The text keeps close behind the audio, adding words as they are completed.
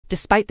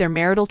despite their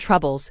marital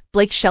troubles,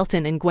 Blake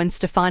Shelton and Gwen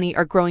Stefani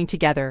are growing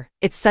together.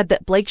 It's said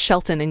that Blake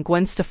Shelton and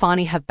Gwen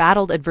Stefani have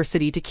battled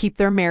adversity to keep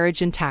their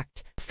marriage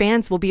intact.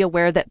 Fans will be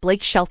aware that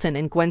Blake Shelton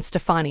and Gwen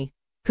Stefani,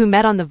 who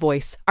met on The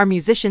Voice, are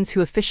musicians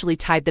who officially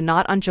tied the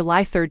knot on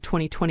July 3,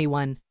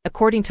 2021.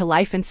 According to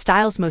Life and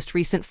Style's most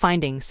recent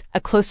findings,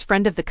 a close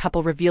friend of the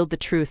couple revealed the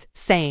truth,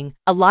 saying,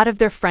 "A lot of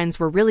their friends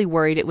were really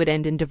worried it would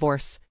end in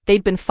divorce.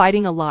 They'd been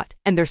fighting a lot,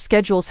 and their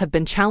schedules have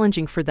been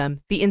challenging for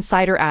them," the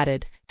insider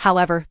added.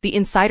 However, the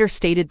insider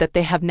stated that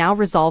they have now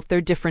resolved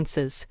their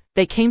differences.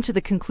 They came to the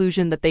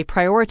conclusion that they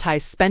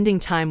prioritized spending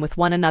time with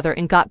one another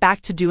and got back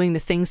to doing the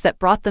things that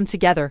brought them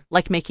together,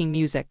 like making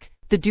music.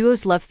 The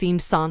duo's love-themed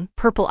song,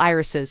 Purple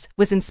Irises,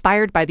 was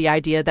inspired by the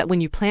idea that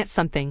when you plant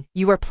something,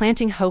 you are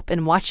planting hope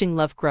and watching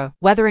love grow,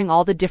 weathering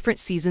all the different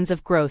seasons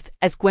of growth,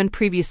 as Gwen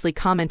previously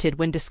commented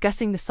when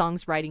discussing the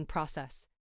song's writing process.